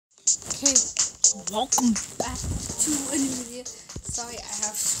Okay, welcome back to a new video. Sorry, I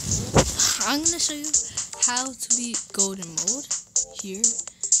have school. I'm gonna show you how to be golden mode here.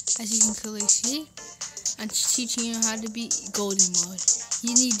 As you can clearly see, I'm teaching you how to be golden mode.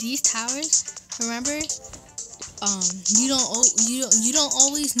 You need these towers. Remember, you don't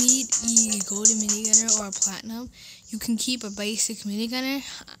always need a golden minigunner or a platinum. You can keep a basic minigunner.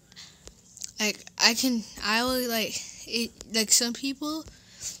 Like some people.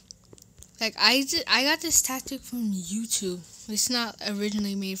 Like I got this tactic from YouTube. It's not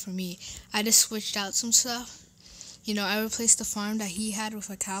originally made for me. I just switched out some stuff. You know, I replaced the farm that he had with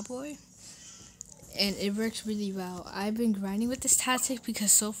a cowboy, and it works really well. I've been grinding with this tactic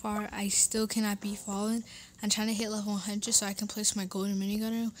because so far I still cannot beat Fallen. I'm trying to hit level 100 so I can place my golden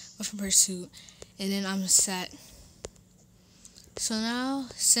minigunner with a pursuit, and then I'm set. So now,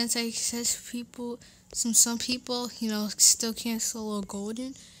 since I said some people, you know, still can't solo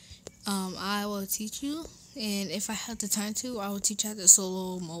golden, I will teach you, and if I have the time to, I will teach you how to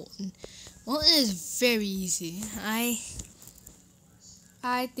solo Molten. Molten is very easy. I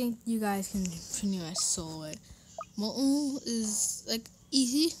think you guys can pretty much solo it. Molten is like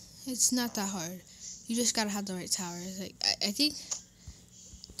easy. It's not that hard. You just gotta have the right towers. Like I think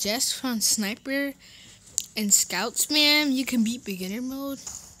just from sniper and scout spam, you can beat beginner mode.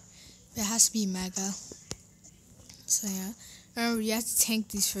 It has to be mega. So yeah. Remember, you have to tank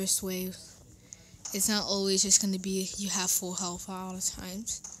these first waves. It's not always just going to be you have full health all the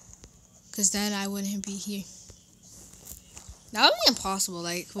times. Because then I wouldn't be here. That would be impossible.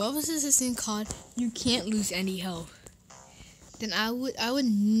 Like, what was this thing called? You can't lose any health. Then I would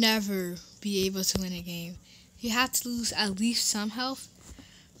never be able to win a game. You have to lose at least some health.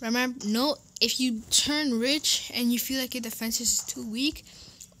 Remember, if you turn rich and you feel like your defenses is too weak,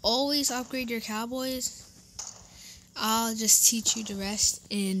 always upgrade your cowboys. I'll just teach you the rest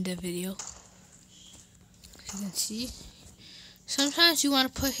in the video. As you can see, sometimes you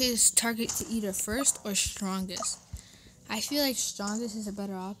want to put his target to either first or strongest. I feel like strongest is a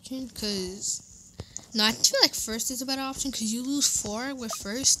better option I feel like first is a better option because you lose 4 with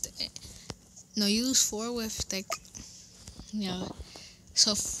first. No, you lose 4 with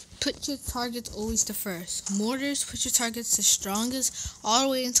so put your targets always to first. Mortars, put your targets to strongest all the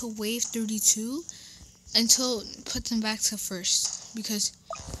way until wave 32. Until put them back to first, because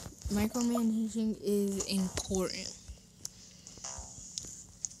micromanaging is important.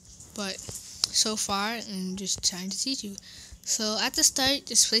 But so far, I'm just trying to teach you. So at the start,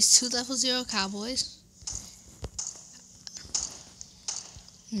 just place 2 level 0 cowboys.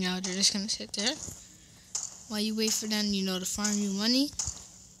 Now they're just gonna sit there while you wait for them, to farm you money.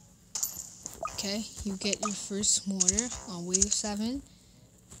 Okay, you get your first mortar on wave 7.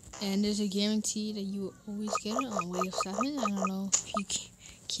 And there's a guarantee that you will always get it on wave 7. I don't know if you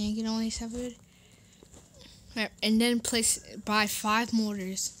can get on wave 7. Right, and then buy 5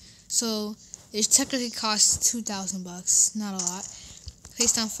 mortars. So it technically costs 2,000 bucks. Not a lot.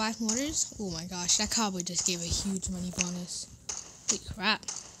 Place down 5 mortars. Oh my gosh, that cowboy just gave a huge money bonus. Holy crap.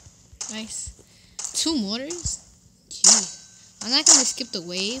 Nice. 2 mortars? Gee. I'm not gonna skip the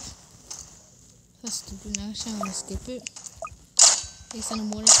wave. That's stupid. Now I'm gonna skip it. Place on the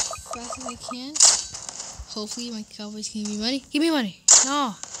mortar as fast as I can. Hopefully my cowboys can give me money. Give me money.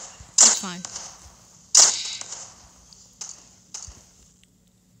 No. That's fine.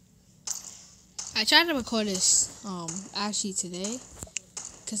 I tried to record this actually today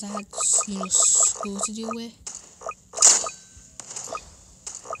because I had school to deal with.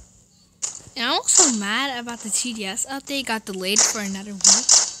 And I'm also mad about the TDS update got delayed for another week.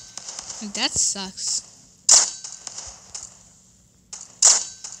 Like, that sucks.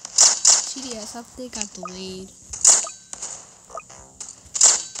 TDS update got delayed.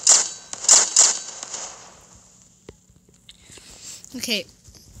 Okay,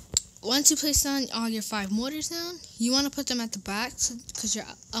 once you place down all your 5 mortars down, you want to put them at the back because your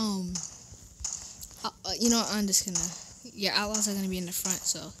I'm just gonna, your outlaws are gonna be in the front.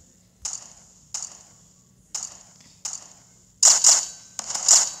 So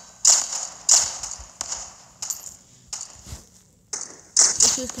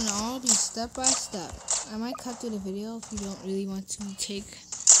it's gonna all be step by step. I might cut through the video if you don't really want to take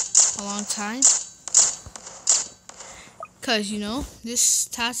a long time, because this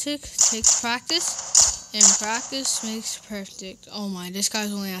tactic takes practice, and practice makes perfect. Oh my, this guy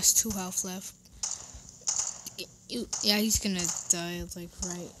only has 2 health left. Yeah, he's gonna die like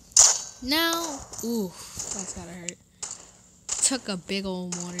right now. Ooh, that's gotta hurt. Took a big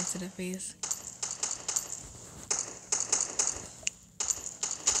old mortar to the face.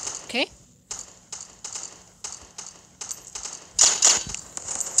 Okay.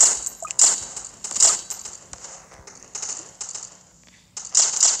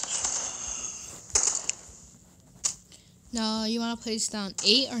 No, you want to place down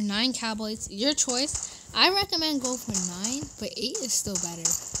 8 or 9 cowboys. Your choice. I recommend go for 9, but 8 is still better.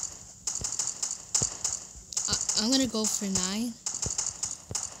 I'm going to go for 9.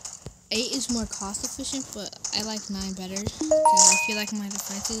 8 is more cost efficient, but I like 9 better because I feel like my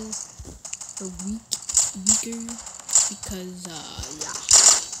defenses are weaker because, yeah.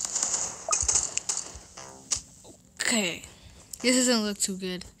 Okay. This doesn't look too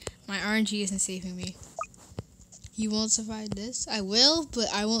good. My RNG isn't saving me. You won't survive this? I will, but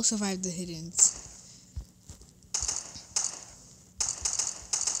I won't survive the hiddens.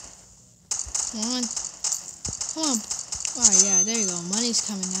 Come on. Come on. Alright, yeah, there you go. Money's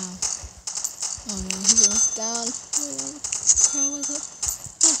coming now. Oh no, he goes down. Oh, what's up?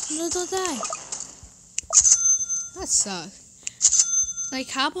 No, don't die. That sucks. Like,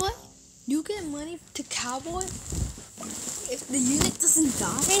 Cowboy, you get money to Cowboy. If the unit doesn't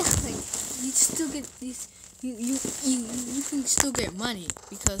die, like, you still get these. You can still get money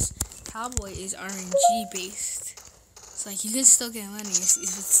because Cowboy is RNG based. It's like you can still get money if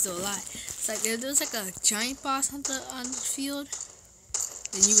it's still alive. It's like if there's like a giant boss on the field,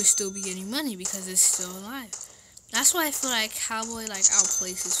 then you would still be getting money because it's still alive. That's why I feel like Cowboy like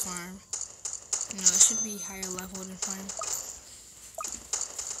outplaces farm. You know, it should be higher level than farm.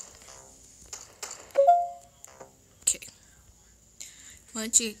 Okay.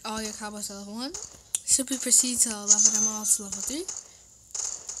 Once you get all your Cowboys to level 1, simply proceed to level them all to level 3.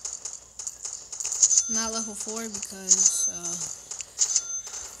 Not level 4 because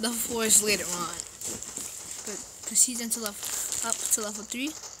level 4 is later on. But proceed into up to level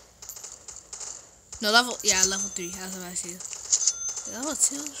 3. No, level 3. I was about to say. Level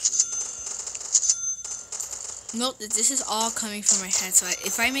 2. Nope, this is all coming from my head. So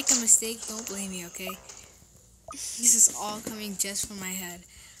if I make a mistake, don't blame me, okay? This is all coming just from my head.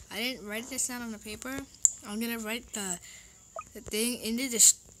 I didn't write this down on the paper. I'm gonna write the thing in the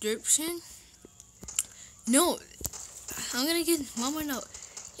description. No, I'm gonna get one more note.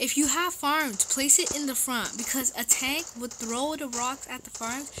 If you have farms, place it in the front because a tank would throw the rocks at the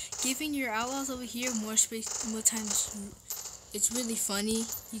farms, giving your outlaws over here more space, more time to shoot. It's really funny.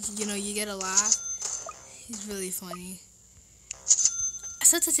 You know, you get a laugh. It's really funny.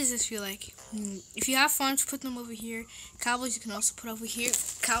 Sometimes I just feel like if you have farms, put them over here. Cowboys you can also put over here.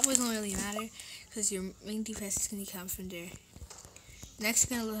 Cowboys don't really matter because your main defense is gonna come from there. Next,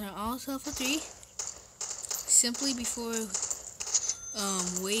 you're gonna learn all to level 3. Simply before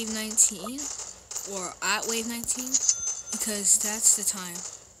wave 19 or at wave 19 because that's the time.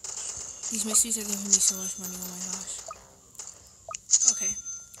 These mysteries are giving me so much money. Oh my gosh. Okay,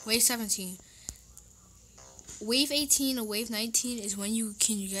 wave 17. Wave 18 or wave 19 is when you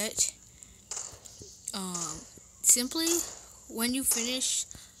can get simply when you finish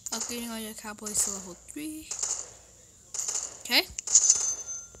upgrading all your Cowboys to level 3. Okay.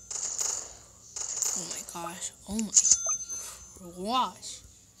 Oh my gosh. Oh my gosh.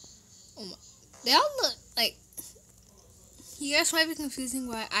 Oh my. They all look like. You guys might be confusing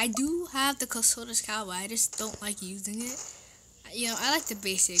why I do have the Custodes Cowboy. I just don't like using it. You know, I like the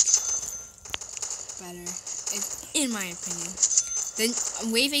basic better, in my opinion. Then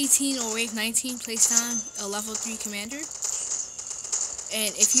wave 18 or wave 19, place down a level 3 commander.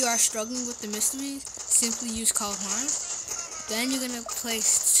 And if you are struggling with the mysteries, simply use Call of Arms. Then you're gonna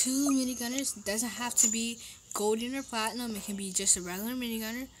place 2 minigunners. It doesn't have to be golden or platinum. It can be just a regular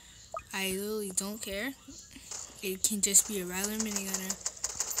minigunner. I literally don't care. It can just be a regular minigunner.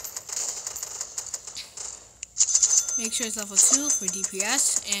 Make sure it's level 2 for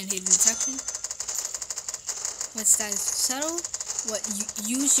DPS and hidden detection. Once that is settled,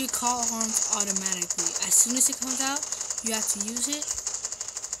 use your Call of Arms automatically. As soon as it comes out, you have to use it,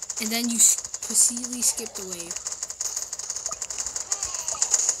 and then you proceedly skip the wave.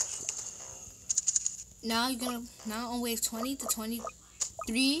 Now on wave 20 to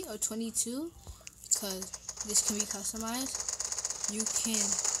 23 or 22, because this can be customized, you can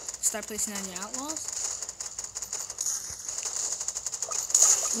start placing on your outlaws.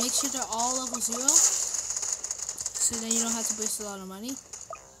 Make sure they're all level 0, so then you don't have to waste a lot of money.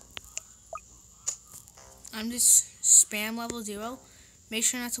 I'm just spam level 0. Make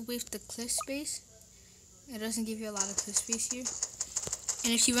sure not to waste the cliff space. It doesn't give you a lot of cliff space here.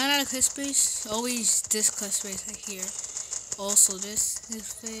 And if you run out of cliff space, always this cliff space right here. Also this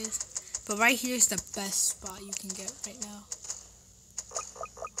space. But right here is the best spot you can get right now.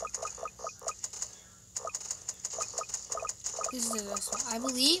 This is the best spot. I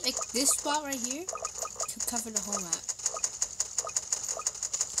believe like this spot right here could cover the whole map.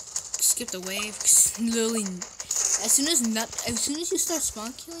 Skip the wave. Literally, as soon as you start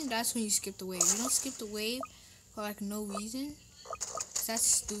spawn killing, that's when you skip the wave. You don't skip the wave for like no reason. That's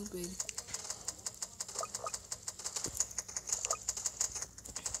stupid.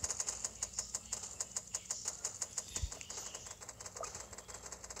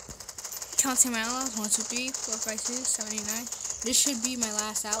 Counting my outlaws, 1, 2, 3, 4, 5, 6, 7, 8, 9. This should be my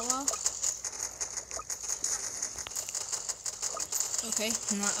last outlaw. Okay,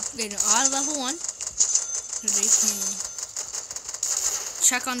 I'm not upgrading all to level 1. So they can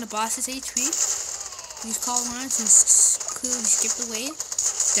check on the boss's HP. Use call lines and clearly skip the wave,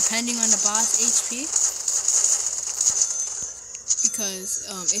 depending on the boss HP. Because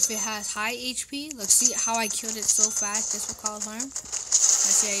if it has high HP, let's see how I killed it so fast just with call alarm.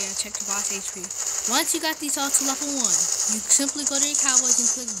 Yeah, check the boss HP. Once you got these all to level 1, you simply go to your cowboys and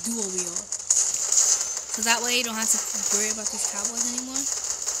click dual wield. So that way you don't have to worry about these cowboys anymore.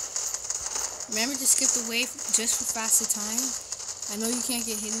 Remember to skip the wave just for faster time. I know you can't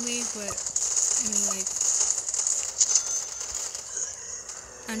get hidden wave, but I mean, like,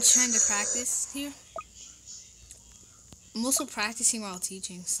 I'm trying to practice here. I'm also practicing while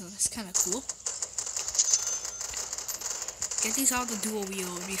teaching, so that's kind of cool. Get these all the dual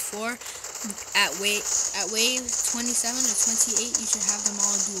wield before at wave 27 or 28. You should have them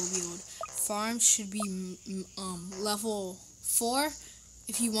all dual wield. Farms should be level 4.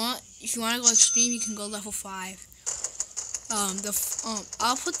 If you want to go extreme, you can go level 5. I'll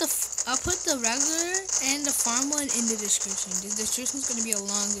put the regular and the farm one in the description. The description is going to be a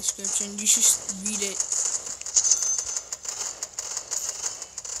long description. You should read it.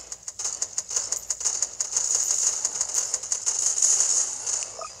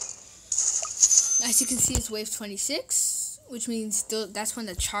 As you can see, it's wave 26, which means that's when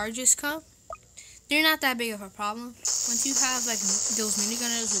the charges come. They're not that big of a problem. Once you have like those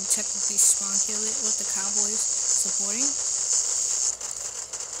minigunners would technically spawn kill it with the cowboys supporting.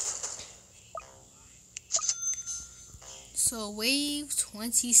 So wave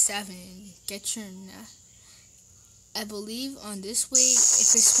 27, get your I believe on this wave,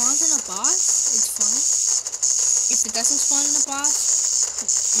 if it spawns in a boss, it's fine. If it doesn't spawn in a boss,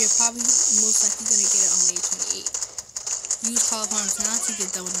 you're probably most likely gonna get it on wave 28. Use call farms now to get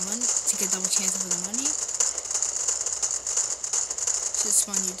double the money, to get double chance for the money. Should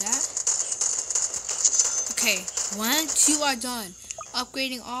spawn you that. Okay, once you are done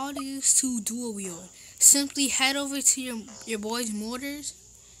upgrading all these to dual wield, simply head over to your boys' mortars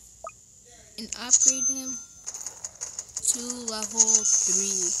and upgrade them to level 3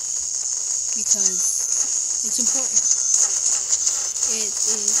 because it's important. It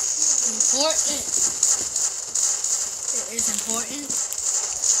is important. It is important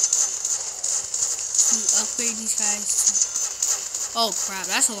to upgrade these guys to... Oh crap,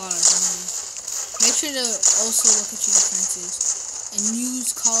 that's a lot of zombies. Make sure to also look at your defenses and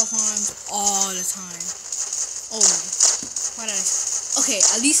use call of arms all the time. Oh my. Why did I... Okay,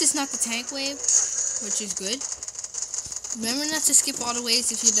 at least it's not the tank wave, which is good. Remember not to skip all the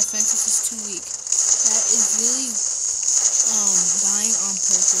waves if your defenses is too weak. That is really dying on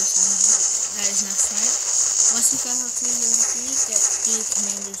purpose. That is not smart. Once you got up to the other 3, get the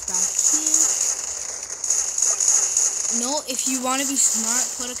commanders back here. No, if you want to be smart,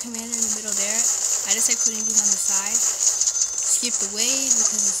 put a commander in the middle there. I just like putting these on the side. Skip the wave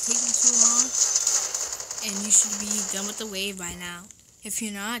because it's taking too long. And you should be done with the wave by now. If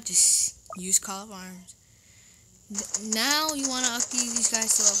you're not, just use call of arms. Now you want to upgrade these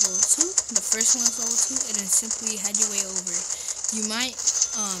guys to level 2. The first one is level 2, and then simply head your way over. You might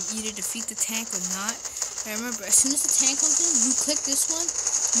either defeat the tank or not. But remember, as soon as the tank comes in, you click this one.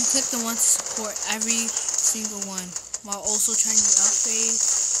 You click the one to support every single one, while also trying to upgrade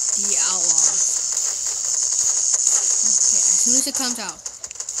the Outlaws. Okay, as soon as it comes out,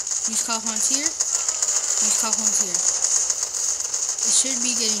 use call horns here. Use call horns here. It should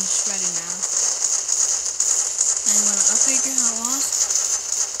be getting shredded now. And you want to upgrade your Outlaws.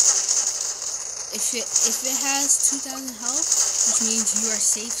 If it has 2,000 health, which means you are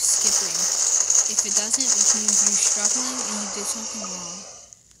safe skipping. If it doesn't, which means you're struggling and you did something wrong.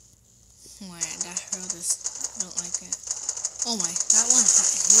 Alright, that hurt us. I don't like it. Oh my, that one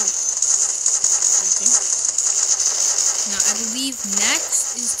hit. Okay. Now I believe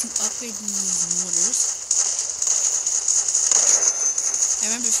next is to upgrade these mortars.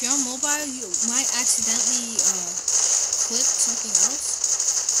 I remember if you're on mobile, you might accidentally click something else.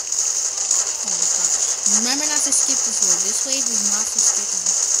 Oh my gosh. Remember not to skip this wave. This wave is not for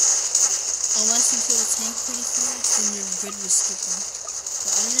skipping. Unless you kill the tank pretty fast, then you're good with skipping.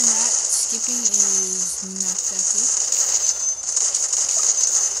 But other than that, skipping is not that good.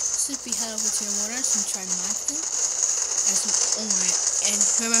 Simply head over to your mortars and try to match them. Oh my, and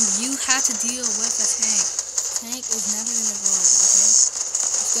remember, you have to deal with a tank. tank is never gonna grow, okay?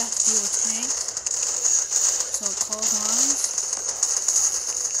 You got to deal with tanks. So call harms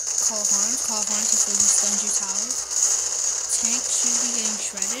is where you stun your towers. Tank should be getting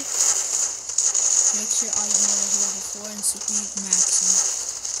shredded. Make sure all your mortars are level 4 and super maximum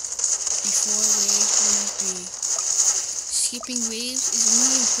before wave 33. Skipping waves is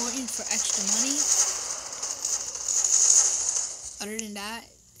only important for extra money. Other than that,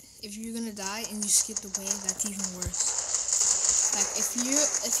 if you're gonna die and you skip the wave, that's even worse. Like if you're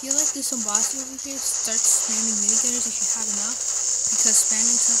like there's some bosses over here, start spamming minigunners if you have enough, because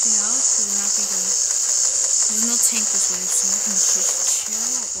spamming something else will not be good. There's no tank this wave, so you can just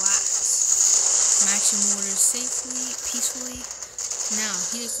chill, relax, max your mortars safely, peacefully. Now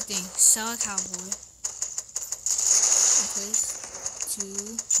here's the thing: sell a cowboy. Replace 2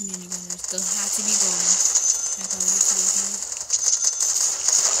 minigunners. They'll have to be golden.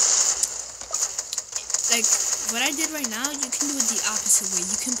 Like what I did right now, you can do it the opposite way.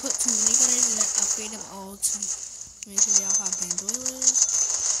 You can put 2 minigunners and then upgrade them all to make sure they all have bandoilers.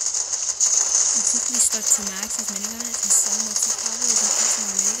 And simply start to max these minigunners and sell them with 2 cowboys and put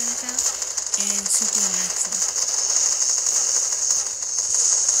some minigunners out and simply max them.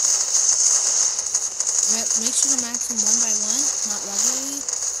 Make sure to max them 1 by 1, not regularly.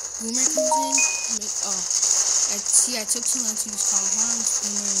 Boomer comes in. I took too long to use call harms.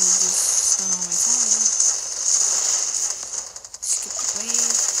 Boomer will just stun all my towers. Skip the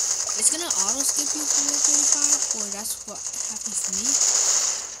wave. It's gonna auto skip you for wave 35, or that's what happens to me.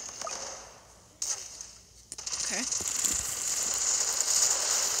 Okay.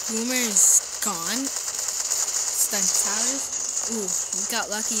 Boomer is gone. Stun towers. Ooh, we got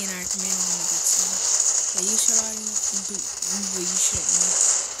lucky in our command when we got stun. Yeah, you should already do what you shouldn't know.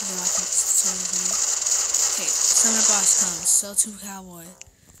 You're watching this tutorial video. Okay, Summoner Boss comes. Sell 2 cowboys.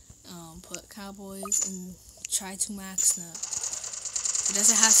 Put cowboys and try to max them. It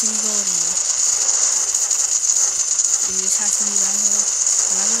doesn't have to be golden. It just has to be regular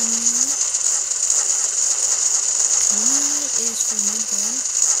minimum. Minimum is for mid game.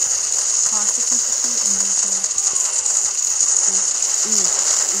 Cost efficiency and detail. Ooh.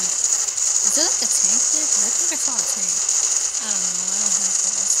 Is there like a tank there? Cause I think I saw a tank. I don't know. I don't have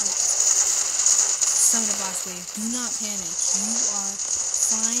that. Summoner Boss Wave. Do not panic. You are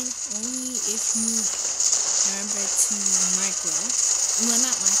fine only if you remember to micro. Well,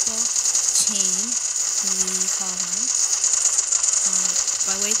 not micro. Chain. The call harm.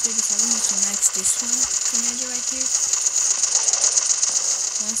 By wave 37, you can max this one commander right here.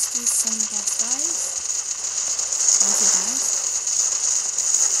 Once this Summoner Boss dies. Once it dies.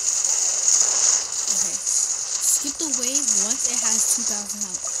 Okay. Skip the wave once it has 2,000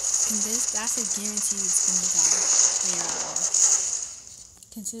 health. And that's a guarantee it's gonna die later on.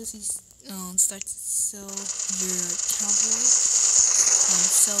 Continuously start to sell your cowboys.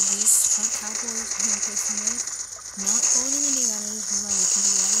 Sell these front cowboys and replace them with not golden minigunners. Remember, you can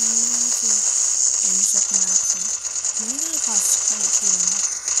do regular minigunners too. And you start to max them. Minigunner costs 20k or not.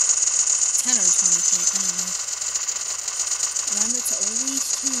 10 or 20k, I don't know. Remember to always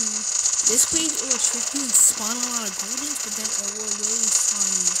choose. This wave it will trick you and spawn a lot of goldens, but then it will really spawn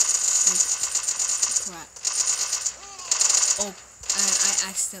you like crap. Oh, I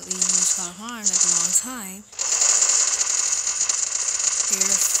accidentally used call harm at the wrong time. They're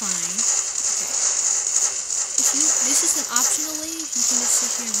fine. Okay. This is an optional wave. You can just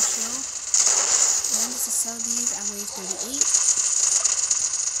sit here and chill. Remember to sell these at wave 38.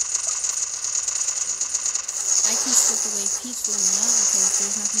 I can skip the wave peacefully now because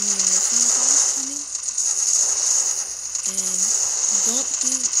there's not going to be any return calls coming. And don't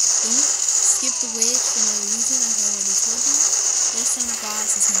skip the wave for no reason, as I already told you. This Summoner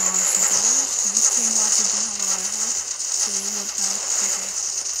Boss is now on some dollars. These train bosses don't have a lot of health, so they will die quicker.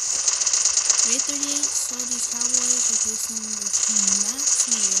 Wave 38, slow these cowboys, replace them with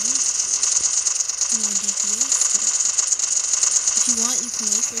maximum more DPS. If you want, you can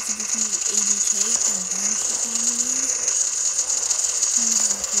wait for it to become 80k and burn shit down the lane.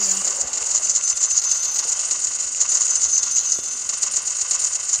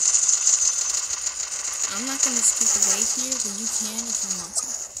 I'm not going to skip the wave here, but you can if you want to.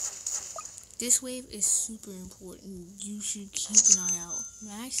 This wave is super important. You should keep an eye out.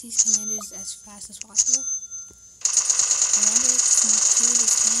 Max these commanders as fast as possible. Remember to kill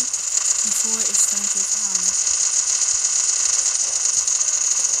this tank before it stuns your tower.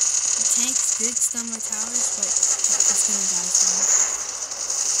 The tanks did stun my towers, but it's going to die soon.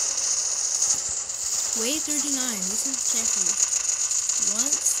 Wave 39. Listen carefully.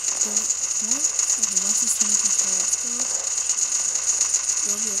 Once it's 20 control, let's go.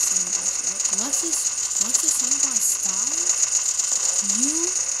 You'll be a Summoner Boss, right? Once this once the sun god stops, you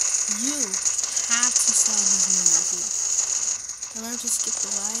have to sell these movies, dude. Remember to skip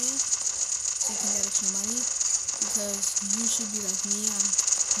the riot so you can get extra money, because you should be like me. I'm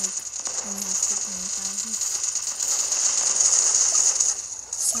like only have 51,000.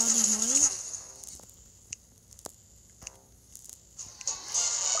 Sell these money.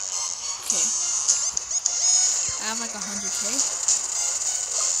 Okay, I have like 100K.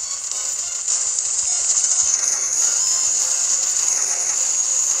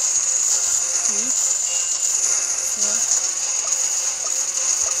 3, 4,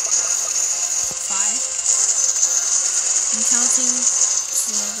 5. I'm counting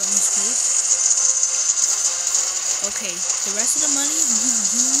to never mistake. Okay, the rest of the money you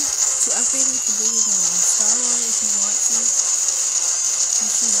use to upgrade with the bigger gun. Star Wars if you want to. You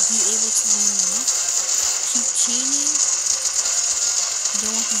should be able to win enough. Keep chaining. You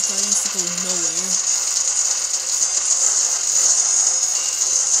don't want these guardians to go nowhere.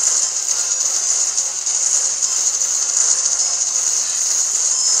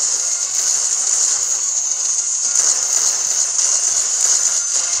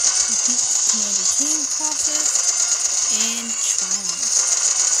 Commander Chain process and trials.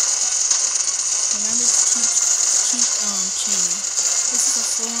 Remember to keep chaining. This is a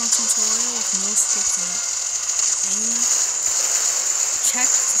full-on tutorial with no scripts in it. Anyway, check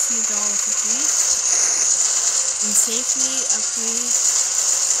to see $1.50 and safely upgrade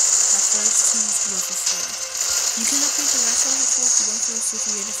at first to level 4. You can upgrade the rest of level 4 if you want for a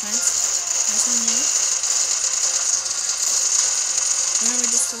superior defense. That's on you. Remember,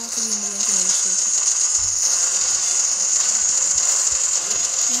 this will also be in the link in the description.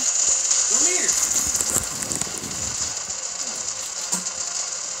 Yeah. Come here.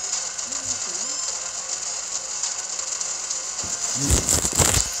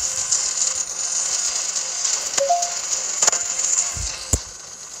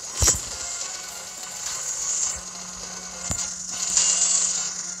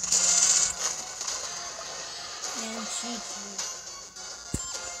 And GG.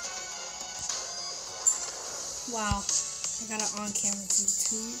 Wow, I got it on camera to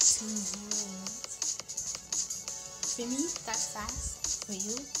 2:20 minutes. For me, that's fast. For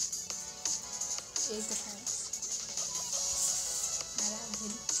you, it depends. Not that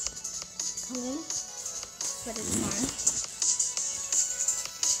good. Come in, but it's fine.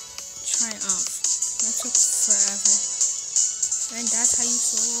 Triumph. That took forever. And that's how you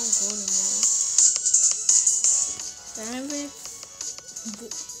solo golden mode. Remember,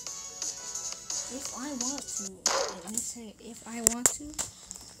 if I want to, let me say, if I want to,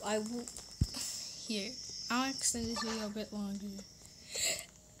 I will. Here, I'll extend this video a bit longer.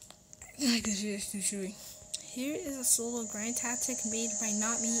 Like this video is too short. Here is a solo grind tactic made by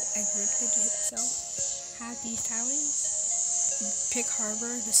not me, eggrypted itself. Have these towers. Pick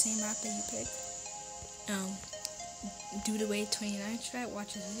Harbor, the same map that you picked. Do the way 29 strat.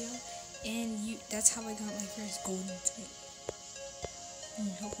 Watch this video, and that's how I got my first golden ticket. And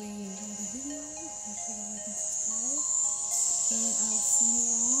hopefully you enjoyed the video. Make sure to like and subscribe. And I'll see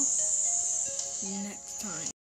you all next time.